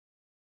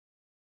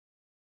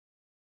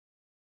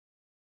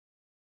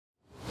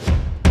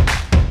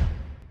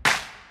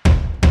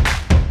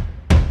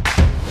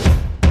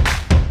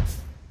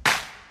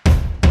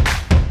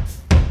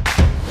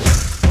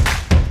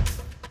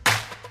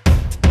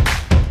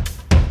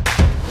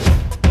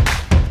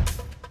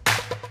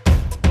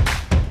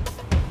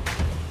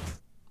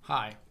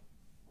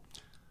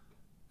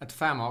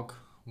FAMOC,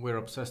 we're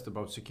obsessed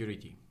about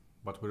security,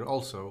 but we're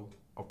also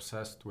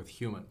obsessed with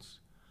humans.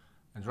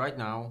 And right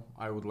now,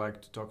 I would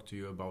like to talk to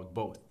you about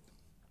both.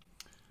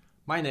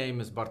 My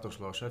name is Bartosz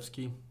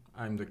Leoszewski.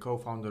 I'm the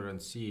co-founder and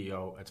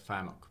CEO at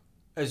FAMOC.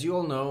 As you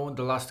all know,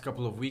 the last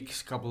couple of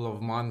weeks, couple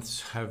of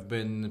months have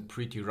been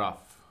pretty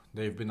rough.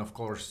 They've been, of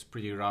course,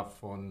 pretty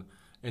rough on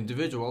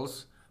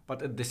individuals,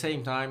 but at the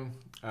same time,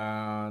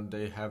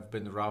 they have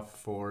been rough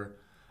for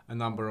a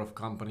number of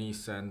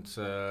companies and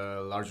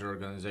larger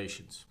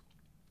organizations.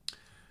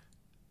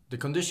 The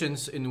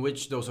conditions in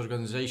which those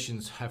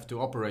organizations have to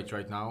operate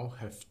right now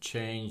have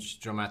changed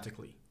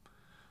dramatically.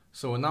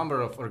 So a number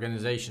of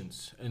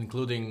organizations,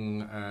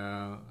 including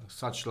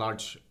such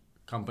large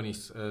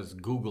companies as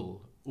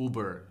Google,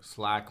 Uber,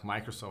 Slack,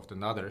 Microsoft,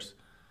 and others,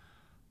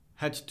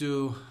 had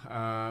to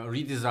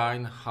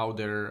redesign how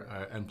their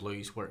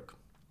employees work.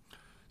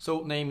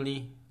 So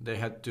namely, they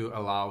had to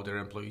allow their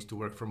employees to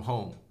work from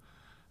home.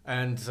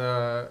 And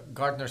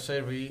Gartner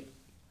survey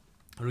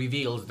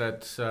reveals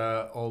that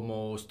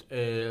almost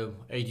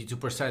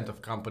 82%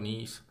 of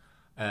companies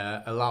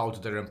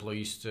allowed their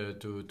employees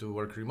to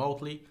work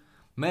remotely.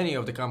 Many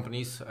of the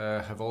companies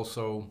have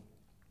also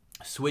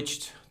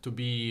switched to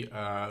be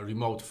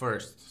remote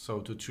first, so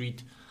to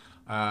treat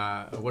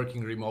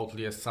working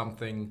remotely as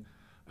something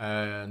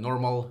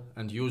normal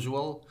and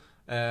usual.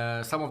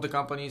 Some of the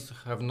companies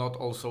have not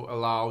also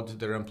allowed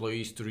their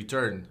employees to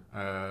return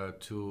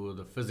to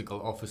the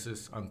physical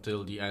offices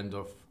until the end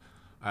of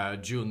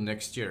June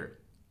next year.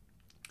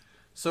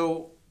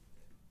 So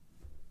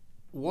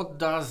what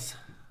does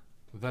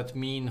that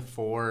mean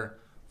for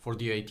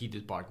the IT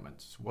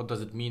departments? What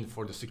does it mean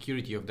for the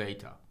security of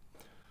data?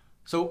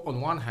 So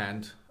on one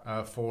hand,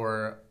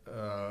 for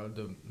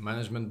the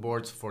management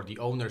boards, for the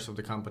owners of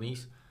the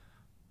companies,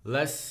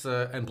 less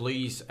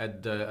employees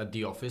at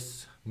the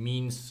office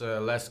means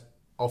less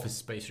office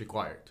space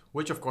required,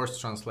 which of course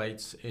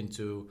translates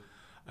into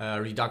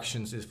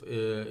reductions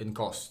in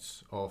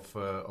costs of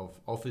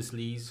office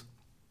lease.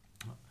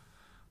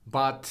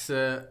 But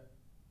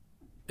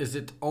is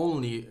it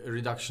only a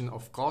reduction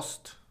of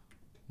cost?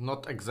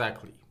 Not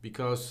exactly,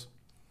 because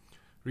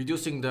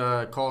reducing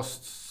the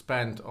costs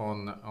spent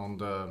on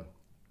the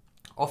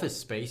office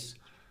space,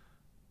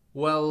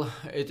 well,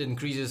 it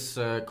increases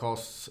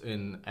costs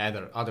in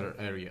other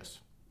areas.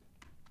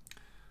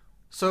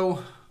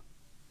 So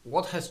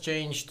what has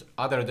changed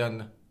other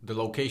than the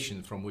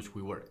location from which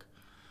we work?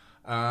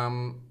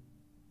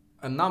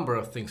 A number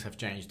of things have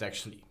changed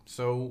actually.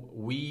 So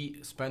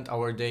we spent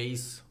our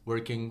days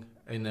working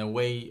in a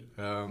way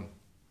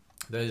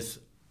that is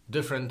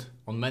different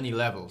on many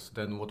levels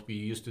than what we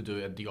used to do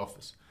at the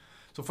office.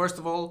 So first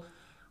of all,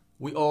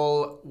 we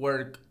all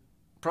work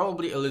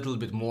probably a little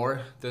bit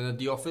more than at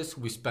the office.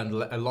 We spend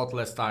a lot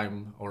less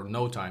time or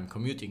no time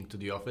commuting to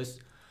the office.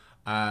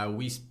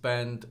 We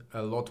spend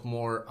a lot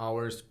more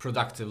hours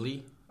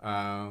productively.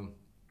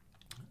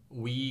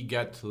 We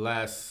get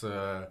less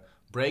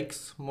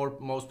breaks,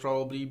 most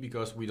probably,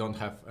 because we don't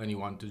have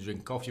anyone to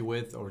drink coffee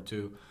with or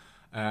to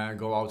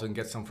go out and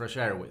get some fresh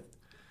air with.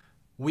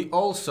 We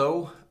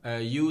also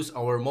use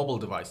our mobile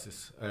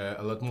devices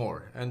a lot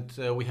more, and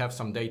we have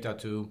some data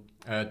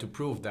to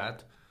prove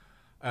that.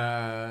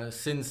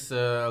 Since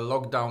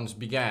lockdowns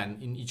began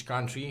in each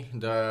country,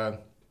 the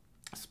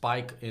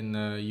spike in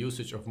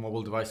usage of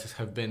mobile devices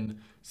have been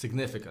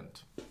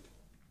significant.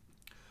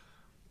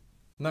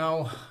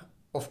 Now,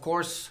 of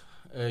course,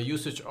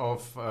 usage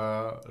of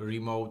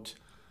remote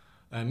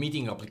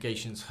meeting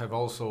applications have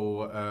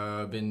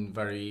also been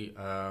very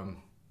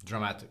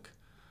dramatic.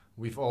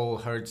 We've all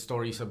heard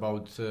stories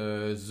about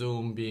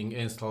Zoom being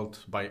installed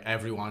by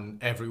everyone,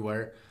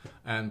 everywhere,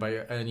 and by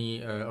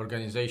any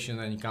organization,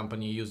 any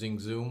company using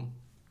Zoom,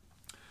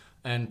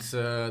 and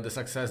the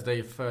success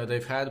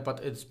they've had. But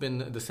it's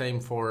been the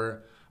same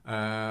for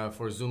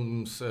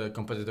Zoom's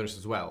competitors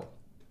as well.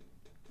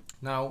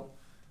 Now,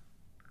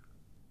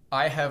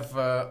 I have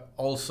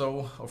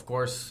also, of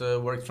course,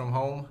 worked from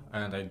home,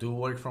 and I do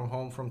work from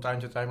home from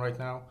time to time right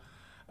now.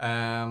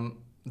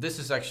 This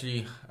is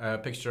actually a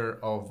picture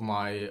of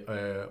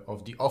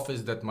of the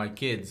office that my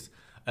kids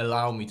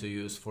allow me to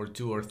use for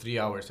 2 or 3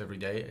 hours every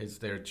day. It's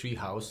their tree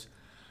house.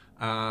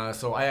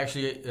 So I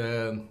actually,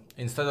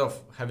 instead of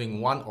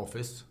having one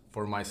office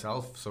for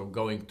myself, so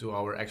going to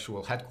our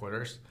actual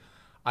headquarters,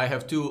 I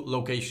have 2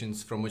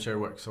 locations from which I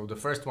work. So the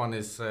first one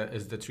is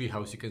the tree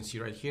house you can see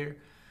right here.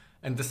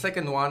 And the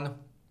second one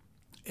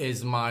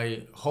is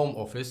my home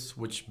office,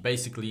 which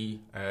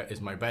basically is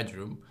my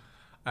bedroom.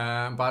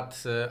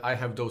 But I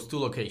have those 2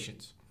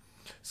 locations.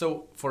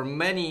 So for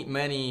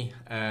many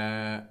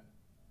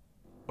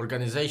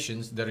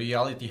organizations, the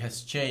reality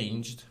has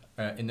changed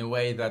in a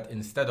way that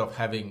instead of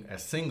having a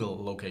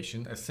single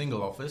location, a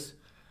single office,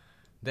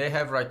 they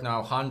have right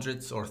now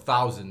hundreds or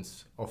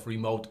thousands of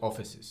remote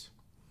offices.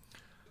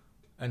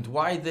 And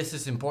why this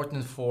is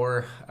important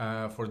for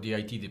the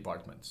IT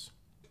departments?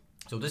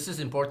 So this is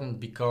important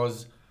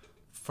because,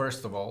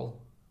 first of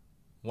all,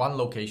 one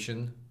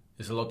location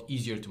is a lot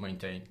easier to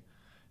maintain.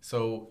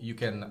 So you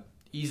can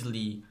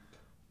easily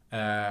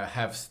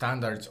have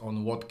standards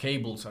on what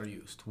cables are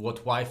used, what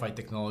Wi-Fi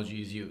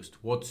technology is used,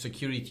 what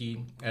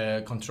security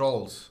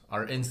controls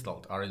are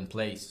installed, are in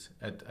place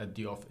at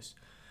the office.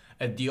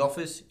 At the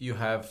office, you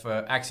have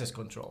access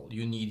control.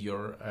 You need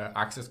your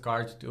access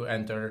card to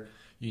enter.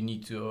 You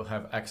need to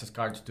have access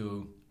cards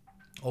to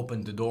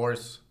open the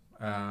doors.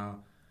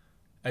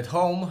 At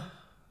home,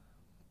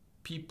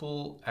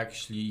 people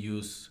actually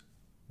use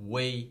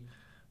way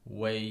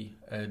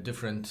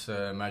different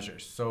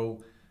measures.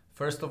 So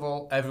first of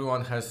all,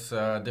 everyone has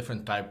a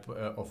different type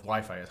of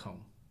Wi-Fi at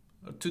home.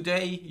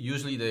 Today,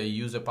 usually they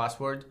use a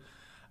password,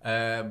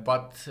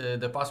 but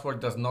the password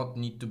does not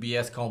need to be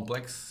as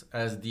complex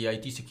as the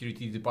IT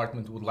security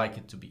department would like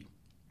it to be.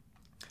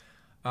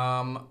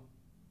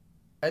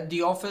 At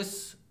the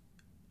office,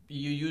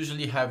 you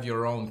usually have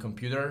your own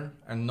computer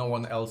and no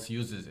one else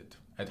uses it.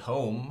 At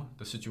home,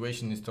 the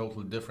situation is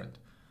totally different.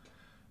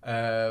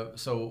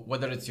 So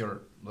whether it's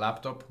your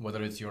laptop,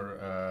 whether it's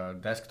your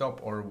desktop,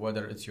 or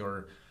whether it's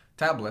your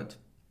tablet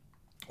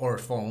or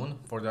phone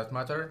for that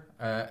matter,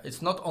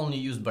 it's not only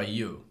used by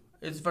you.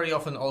 It's very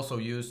often also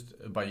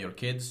used by your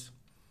kids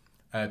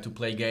to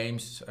play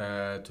games,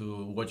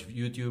 to watch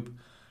YouTube,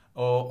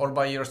 or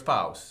by your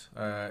spouse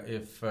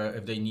if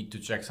they need to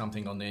check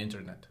something on the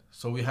internet.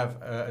 So we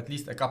have at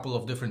least a couple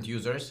of different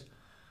users,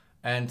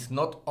 and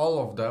not all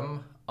of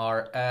them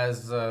are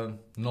as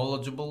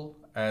knowledgeable,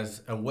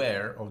 as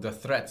aware of the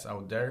threats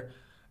out there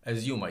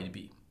as you might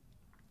be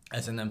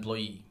as an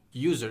employee.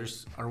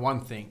 Users are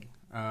one thing.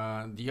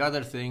 The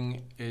other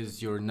thing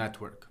is your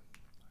network.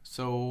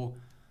 So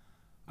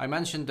I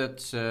mentioned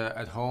that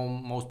at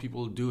home most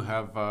people do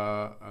have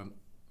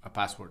a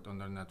password on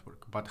their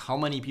network, but how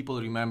many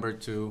people remember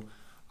to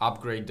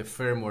upgrade the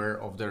firmware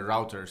of their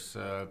routers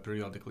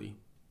periodically?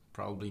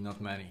 Probably not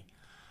many.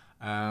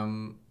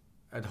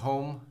 At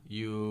home,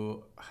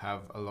 you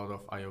have a lot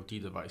of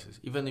IoT devices.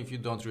 Even if you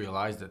don't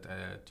realize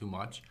that too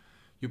much,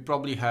 you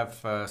probably have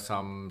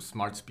some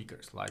smart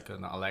speakers like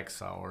an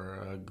Alexa or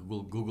a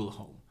Google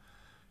Home.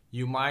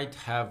 You might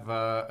have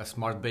a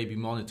smart baby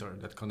monitor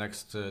that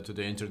connects to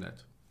the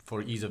internet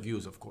for ease of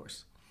use, of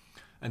course.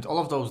 And all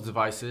of those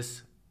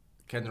devices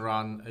can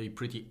run a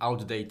pretty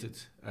outdated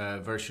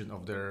version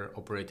of their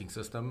operating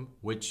system,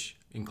 which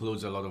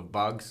includes a lot of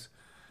bugs.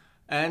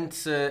 And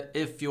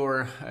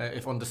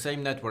if on the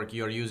same network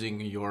you're using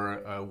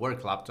your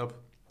work laptop,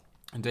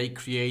 they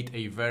create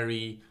a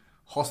very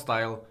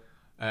hostile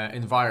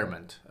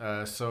environment.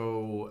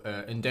 So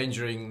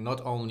endangering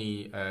not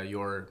only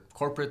your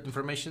corporate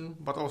information,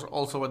 but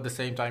also at the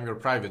same time your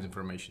private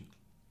information.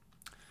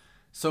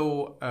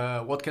 So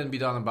what can be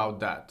done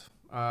about that?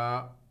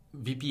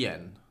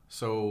 VPN.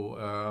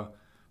 So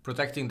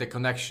protecting the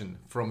connection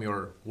from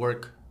your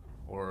work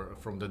or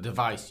from the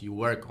device you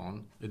work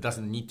on. It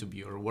doesn't need to be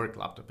your work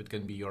laptop. It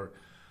can be your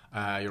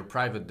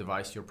private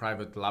device, your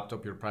private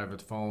laptop, your private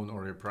phone,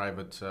 or your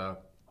private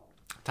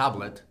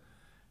tablet.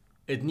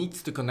 It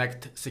needs to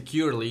connect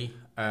securely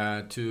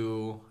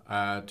to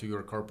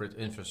your corporate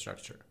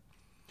infrastructure.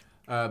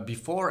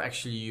 Before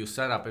actually you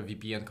set up a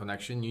VPN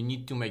connection, you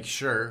need to make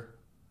sure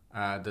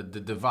that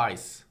the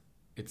device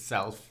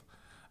itself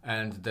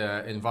and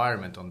the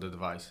environment on the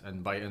device,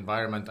 and by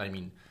environment I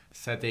mean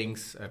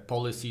settings,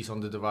 policies on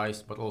the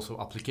device, but also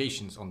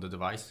applications on the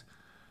device,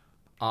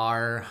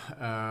 are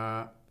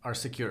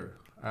secure.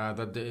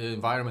 That the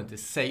environment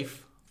is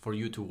safe for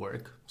you to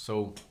work.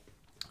 So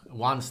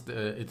once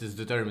it is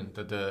determined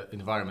that the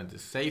environment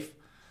is safe,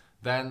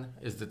 then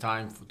is the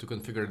time to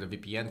configure the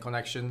VPN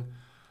connection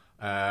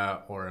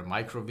or a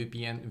micro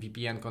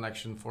VPN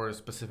connection for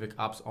specific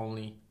apps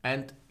only,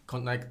 and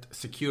connect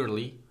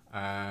securely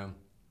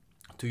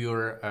to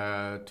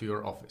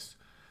your office,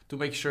 to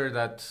make sure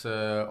that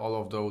all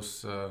of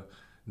those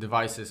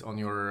devices on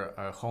your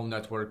home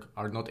network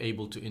are not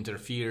able to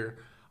interfere,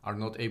 are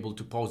not able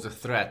to pose a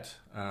threat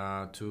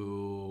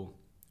to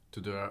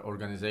the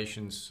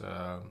organization's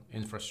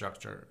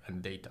infrastructure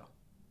and data.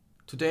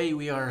 Today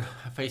we are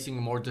facing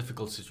a more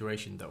difficult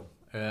situation though.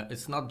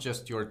 It's not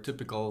just your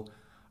typical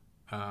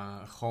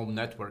home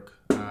network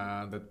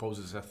that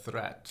poses a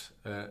threat.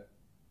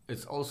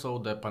 It's also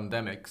the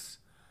pandemics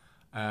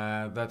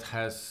that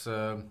has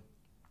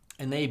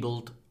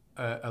enabled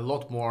a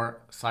lot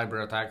more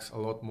cyber attacks, a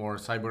lot more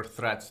cyber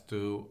threats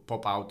to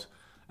pop out,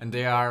 and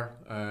they are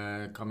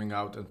coming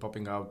out and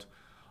popping out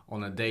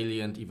on a daily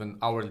and even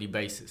hourly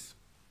basis.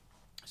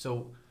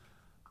 So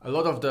a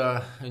lot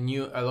of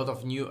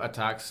new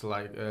attacks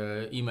like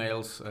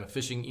emails,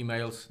 phishing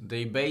emails,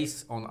 they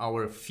base on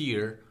our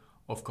fear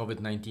of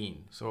COVID-19.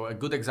 So a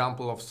good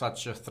example of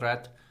such a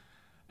threat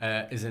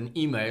is an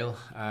email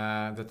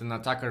that an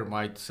attacker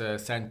might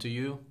send to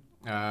you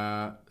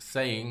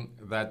saying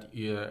that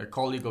a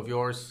colleague of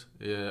yours,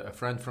 a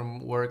friend from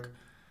work,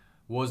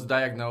 was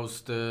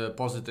diagnosed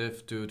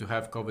positive to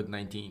have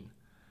COVID-19.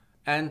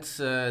 And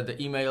the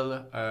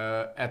email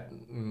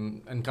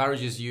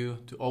encourages you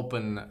to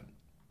open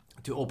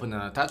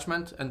an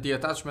attachment, and the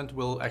attachment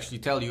will actually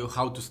tell you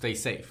how to stay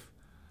safe.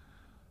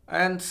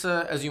 And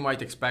as you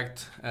might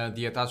expect,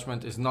 the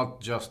attachment is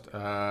not just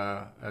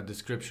a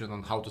description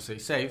on how to stay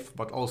safe,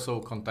 but also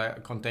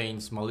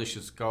contains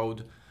malicious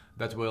code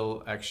that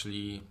will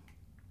actually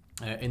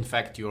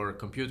infect your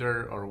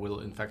computer or will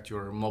infect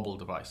your mobile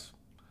device.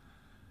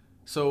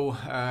 So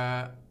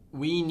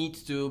we need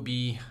to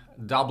be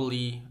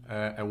doubly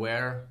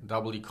aware,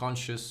 doubly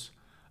conscious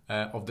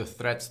of the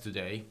threats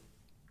today.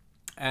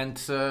 And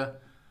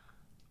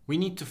we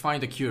need to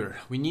find a cure.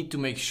 We need to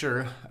make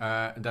sure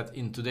that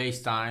in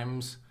today's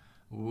times,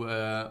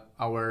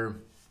 our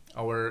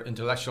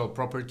intellectual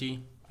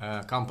property,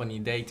 company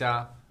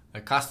data,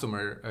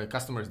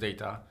 customers'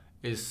 data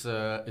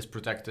is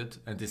protected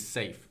and is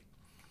safe.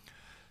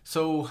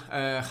 So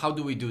how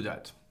do we do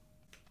that?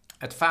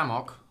 At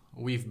FAMOC,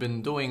 we've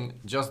been doing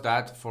just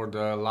that for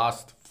the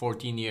last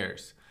 14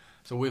 years.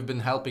 So we've been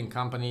helping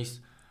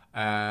companies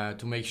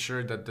to make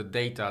sure that the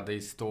data they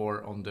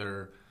store on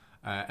their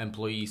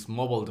employees'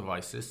 mobile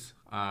devices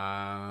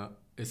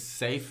is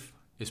safe,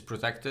 is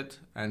protected,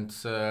 and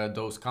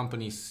those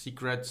companies'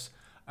 secrets,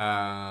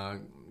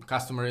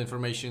 customer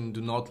information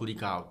do not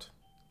leak out.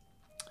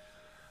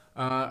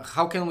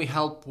 How can we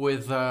help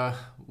with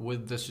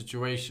the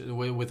situation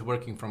with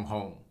working from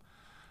home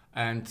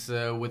and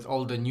with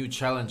all the new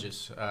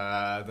challenges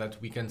that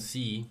we can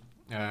see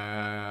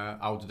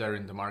out there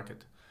in the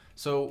market?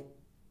 So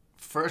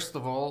first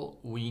of all,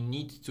 we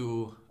need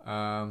to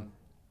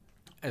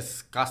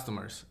as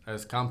customers,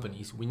 as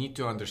companies, we need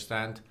to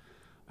understand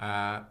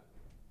that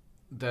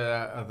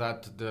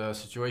the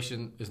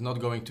situation is not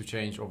going to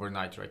change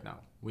overnight right now.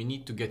 We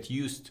need to get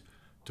used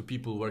to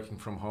people working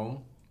from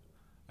home.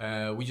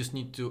 We just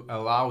need to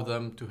allow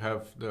them to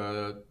have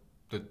the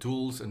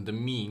tools and the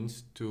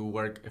means to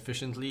work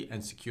efficiently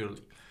and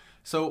securely.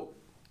 So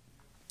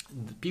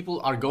people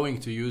are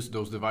going to use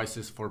those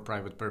devices for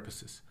private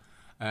purposes.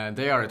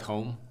 They are at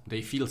home,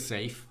 they feel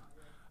safe.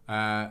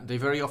 They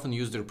very often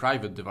use their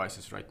private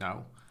devices right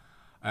now.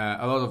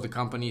 A lot of the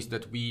companies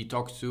that we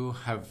talk to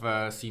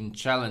have seen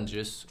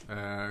challenges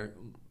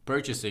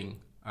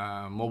purchasing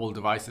mobile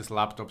devices,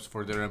 laptops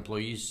for their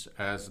employees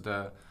as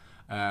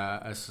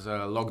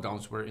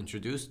lockdowns were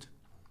introduced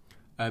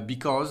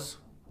because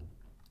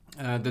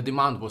the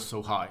demand was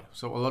so high.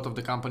 So a lot of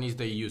the companies,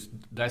 they used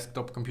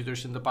desktop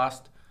computers in the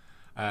past.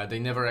 They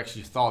never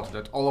actually thought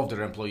that all of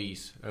their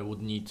employees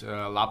would need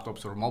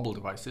laptops or mobile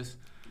devices.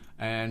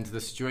 And the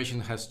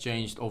situation has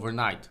changed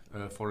overnight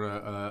for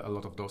a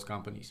lot of those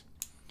companies.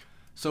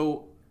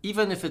 So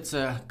even if it's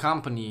a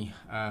company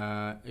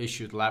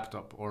issued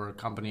laptop or a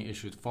company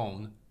issued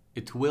phone,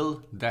 it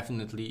will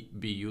definitely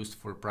be used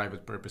for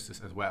private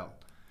purposes as well.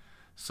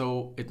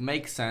 So it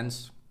makes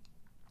sense,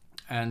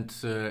 and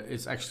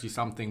it's actually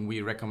something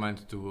we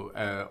recommend to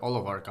all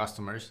of our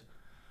customers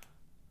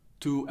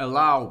to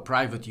allow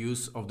private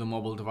use of the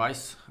mobile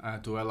device,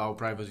 to allow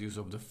private use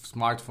of the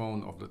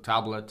smartphone, of the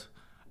tablet,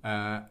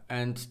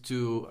 and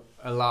to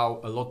allow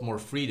a lot more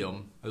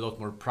freedom, a lot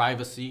more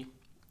privacy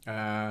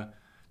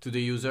to the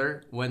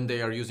user when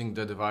they are using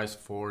the device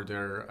for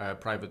their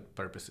private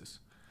purposes.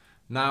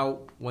 Now,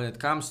 when it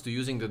comes to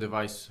using the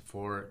device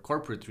for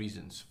corporate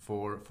reasons,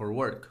 for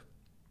work,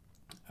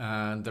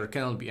 there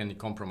cannot be any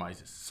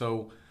compromises.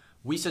 So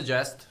we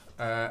suggest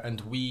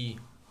and we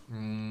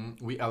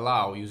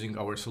allow, using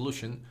our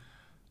solution,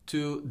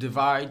 to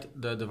divide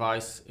the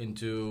device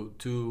into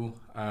two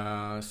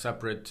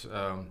separate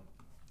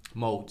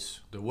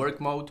modes: the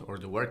work mode or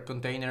the work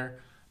container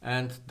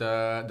and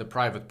the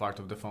private part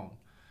of the phone.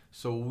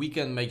 So we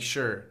can make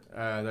sure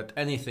that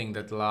anything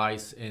that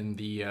lies in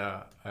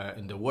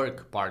the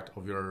work part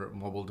of your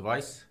mobile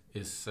device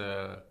is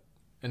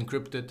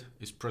encrypted,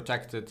 is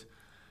protected,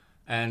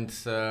 and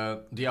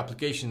the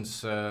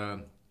applications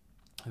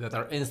that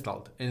are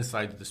installed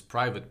inside this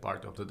private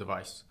part of the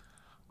device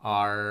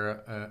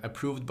are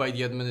approved by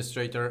the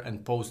administrator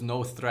and pose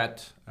no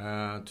threat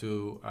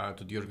to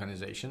the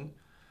organization.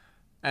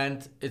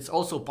 And it's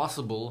also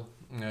possible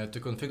to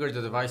configure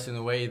the device in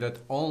a way that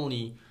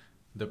only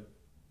the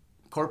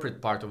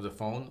corporate part of the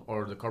phone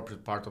or the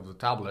corporate part of the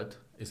tablet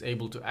is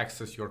able to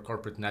access your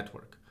corporate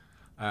network.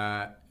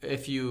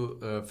 If you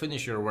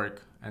finish your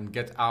work and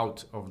get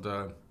out of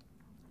the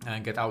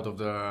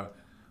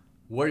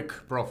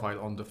work profile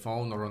on the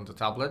phone or on the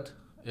tablet,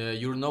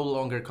 you're no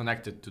longer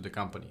connected to the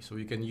company. So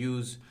you can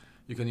use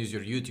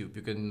your YouTube,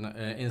 you can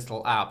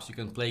install apps, you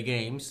can play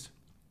games,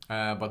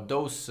 but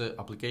those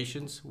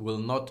applications will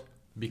not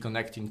be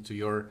connecting to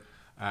your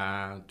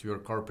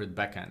corporate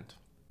backend.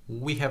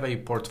 We have a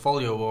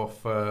portfolio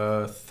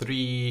of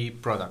 3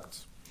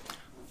 products: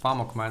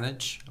 FAMOC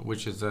Manage,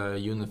 which is a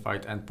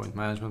unified endpoint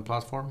management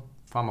platform;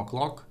 FAMOC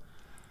Lock,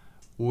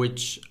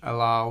 which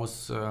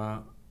allows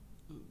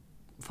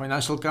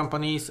financial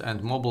companies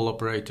and mobile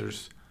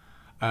operators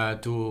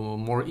to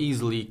more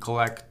easily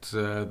collect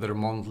their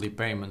monthly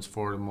payments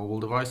for mobile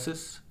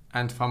devices;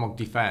 and FAMOC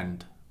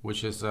Defend,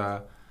 which is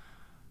a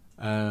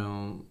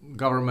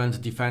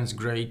government defense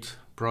grade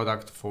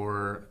product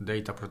for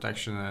data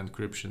protection and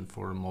encryption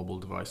for mobile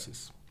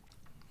devices.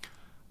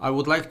 I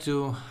would like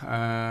to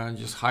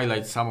just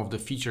highlight some of the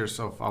features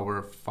of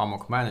our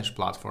FAMOC Manage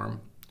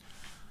platform.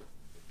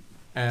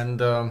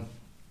 And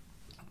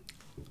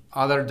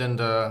other than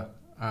the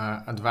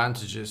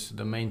advantages,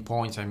 the main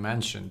points I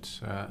mentioned,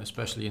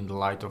 especially in the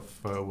light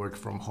of work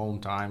from home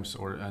times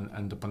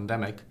and the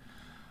pandemic,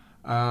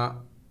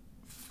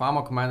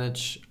 FAMOC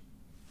Manage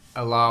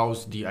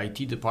allows the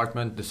IT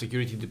department, the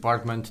security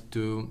department,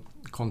 to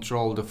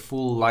control the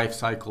full life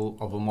cycle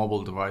of a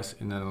mobile device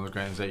in an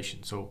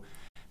organization. So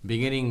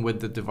beginning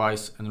with the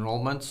device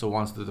enrollment, so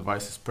once the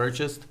device is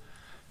purchased,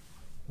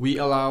 we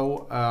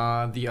allow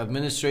the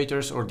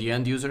administrators or the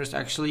end users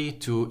actually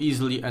to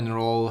easily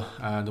enroll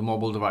the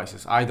mobile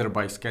devices, either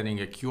by scanning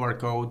a QR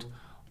code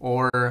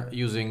or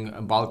using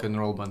bulk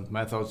enrollment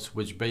methods,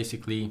 which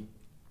basically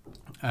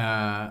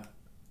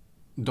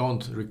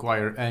don't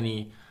require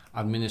any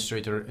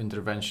administrator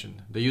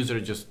intervention. The user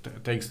just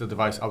takes the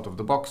device out of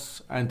the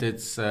box and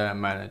it's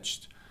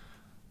managed.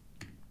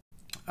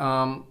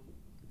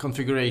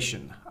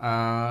 Configuration.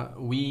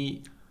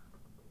 We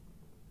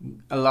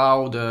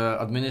allow the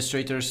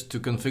administrators to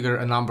configure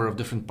a number of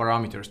different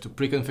parameters, to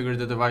pre-configure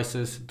the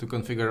devices, to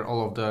configure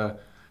all of the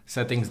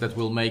settings that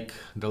will make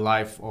the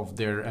life of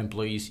their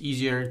employees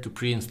easier, to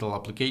pre-install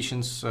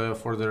applications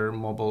for their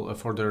mobile,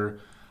 for their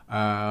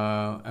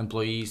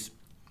employees,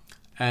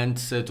 and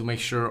to make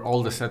sure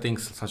all the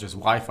settings such as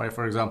Wi-Fi,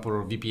 for example,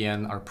 or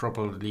VPN are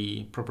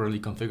properly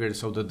configured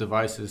so the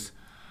device is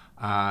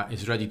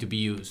ready to be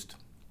used.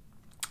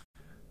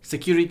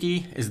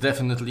 Security is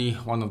definitely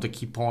one of the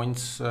key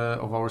points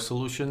of our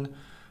solution.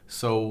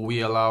 So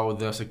we allow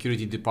the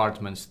security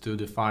departments to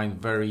define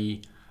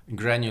very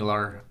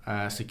granular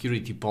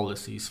security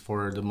policies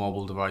for the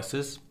mobile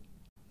devices.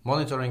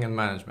 Monitoring and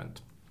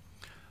management.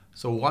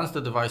 So once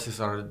the devices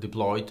are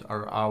deployed,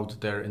 are out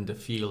there in the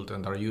field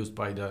and are used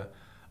by the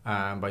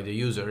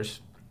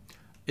users,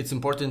 it's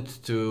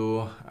important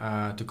to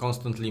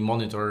constantly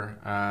monitor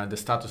the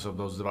status of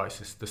those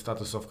devices, the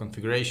status of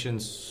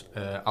configurations,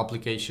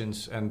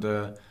 applications, and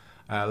the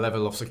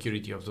level of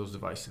security of those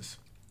devices.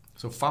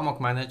 So FAMOC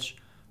Manage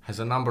has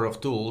a number of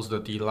tools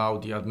that allow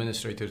the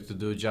administrator to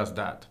do just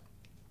that.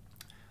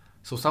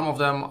 So some of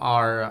them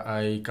are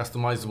a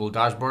customizable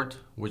dashboard,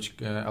 which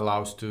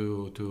allows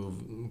to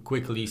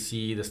quickly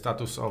see the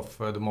status of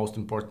the most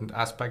important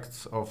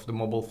aspects of the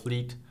mobile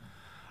fleet.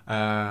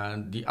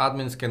 The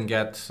admins can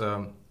get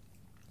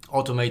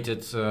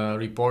automated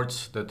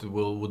reports that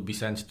would be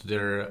sent to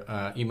their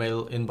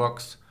email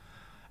inbox,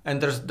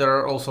 and there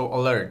are also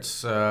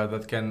alerts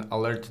that can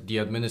alert the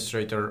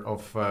administrator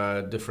of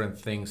different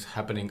things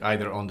happening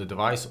either on the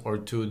device or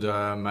to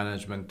the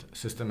management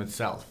system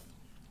itself.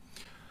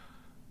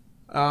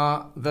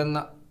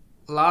 Then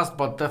last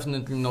but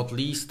definitely not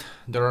least,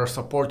 there are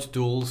support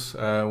tools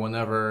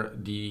whenever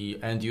the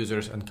end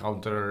users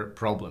encounter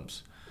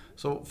problems.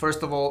 So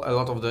first of all, a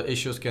lot of the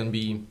issues can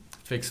be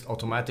fixed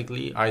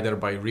automatically, either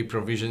by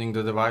reprovisioning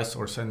the device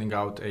or sending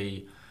out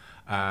a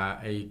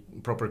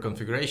proper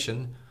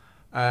configuration.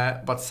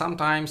 But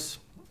sometimes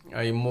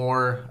a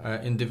more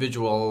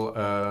individual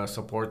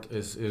support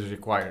is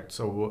required.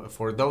 So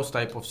for those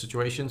type of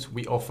situations,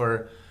 we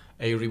offer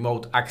a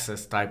remote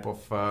access type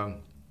of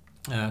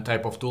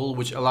tool,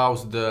 which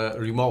allows the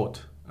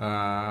remote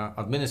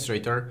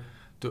administrator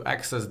to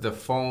access the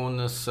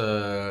phone's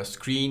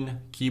screen,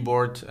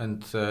 keyboard,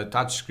 and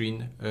touch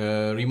screen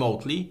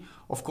remotely,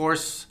 of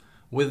course,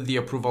 with the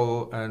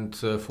approval and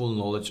full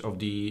knowledge of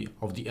the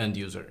end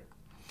user.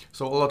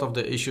 So a lot of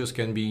the issues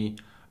can be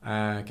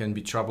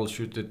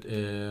troubleshooted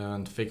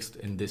and fixed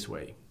in this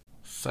way.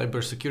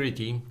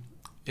 Cybersecurity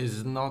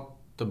is not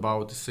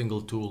about a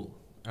single tool.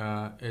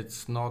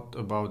 It's not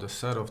about a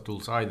set of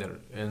tools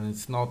either, and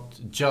it's not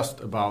just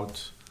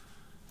about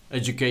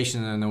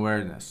education and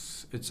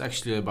awareness. It's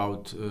actually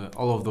about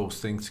all of those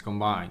things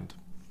combined.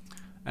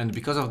 And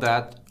because of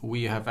that,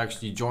 we have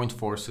actually joined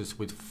forces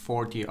with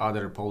 40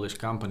 other Polish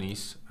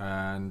companies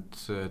and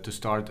to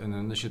start an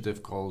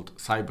initiative called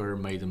Cyber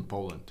Made in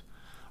Poland.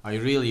 I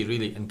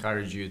really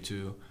encourage you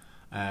to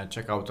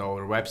check out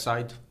our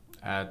website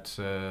at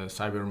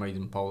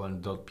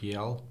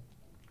cybermadeinpoland.pl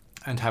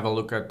and have a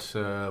look at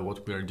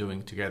what we are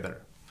doing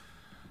together.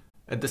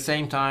 At the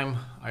same time,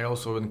 I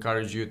also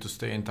encourage you to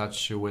stay in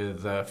touch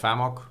with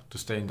FAMOC, to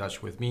stay in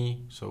touch with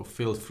me, so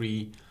feel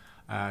free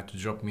to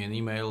drop me an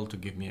email, to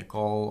give me a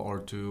call,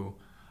 or to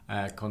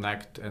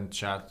connect and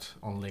chat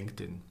on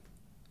LinkedIn.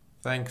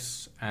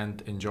 Thanks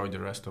and enjoy the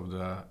rest of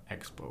the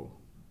expo.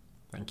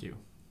 Thank you.